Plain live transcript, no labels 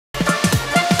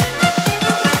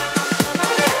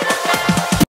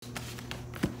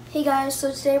Hey guys,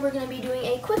 so today we're going to be doing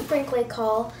a quick Bricklink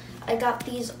haul. I got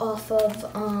these off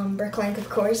of Bricklink, of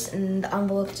course, and the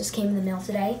envelope just came in the mail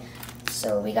today.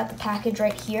 So we got the package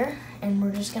right here, and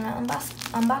we're just going to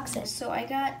unbox it. So I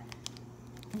got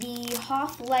the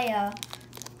Hoff Leia,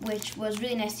 which was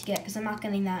really nice to get because I'm not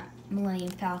getting that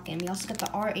Millennium Falcon. We also got the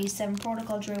RA7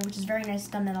 Protocol droid, which is very nice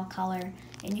gunmetal color,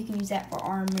 and you can use that for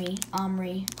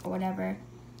Omri, or whatever.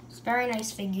 It's very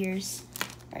nice figures.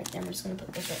 Right there, I'm just gonna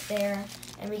put this right there.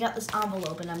 And we got this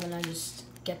envelope, and I'm gonna just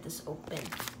get this open.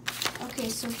 Okay,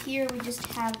 so here we just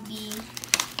have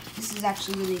this is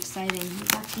actually really exciting. We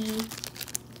got the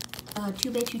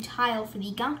 2x2 tile for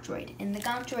the Gonk droid. And the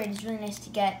Gonk droid is really nice to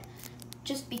get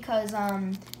just because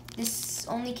this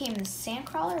only came in the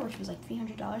Sandcrawler, which was like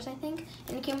 $300, I think.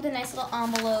 And it came with a nice little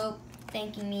envelope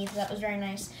thanking me, so that was very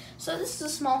nice. So this is a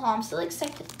small haul. I'm still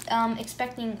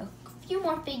expecting a few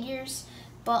more figures.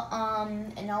 But,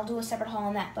 and I'll do a separate haul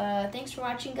on that. But thanks for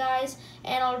watching, guys.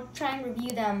 And I'll try and review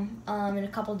them in a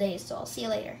couple days. So I'll see you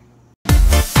later.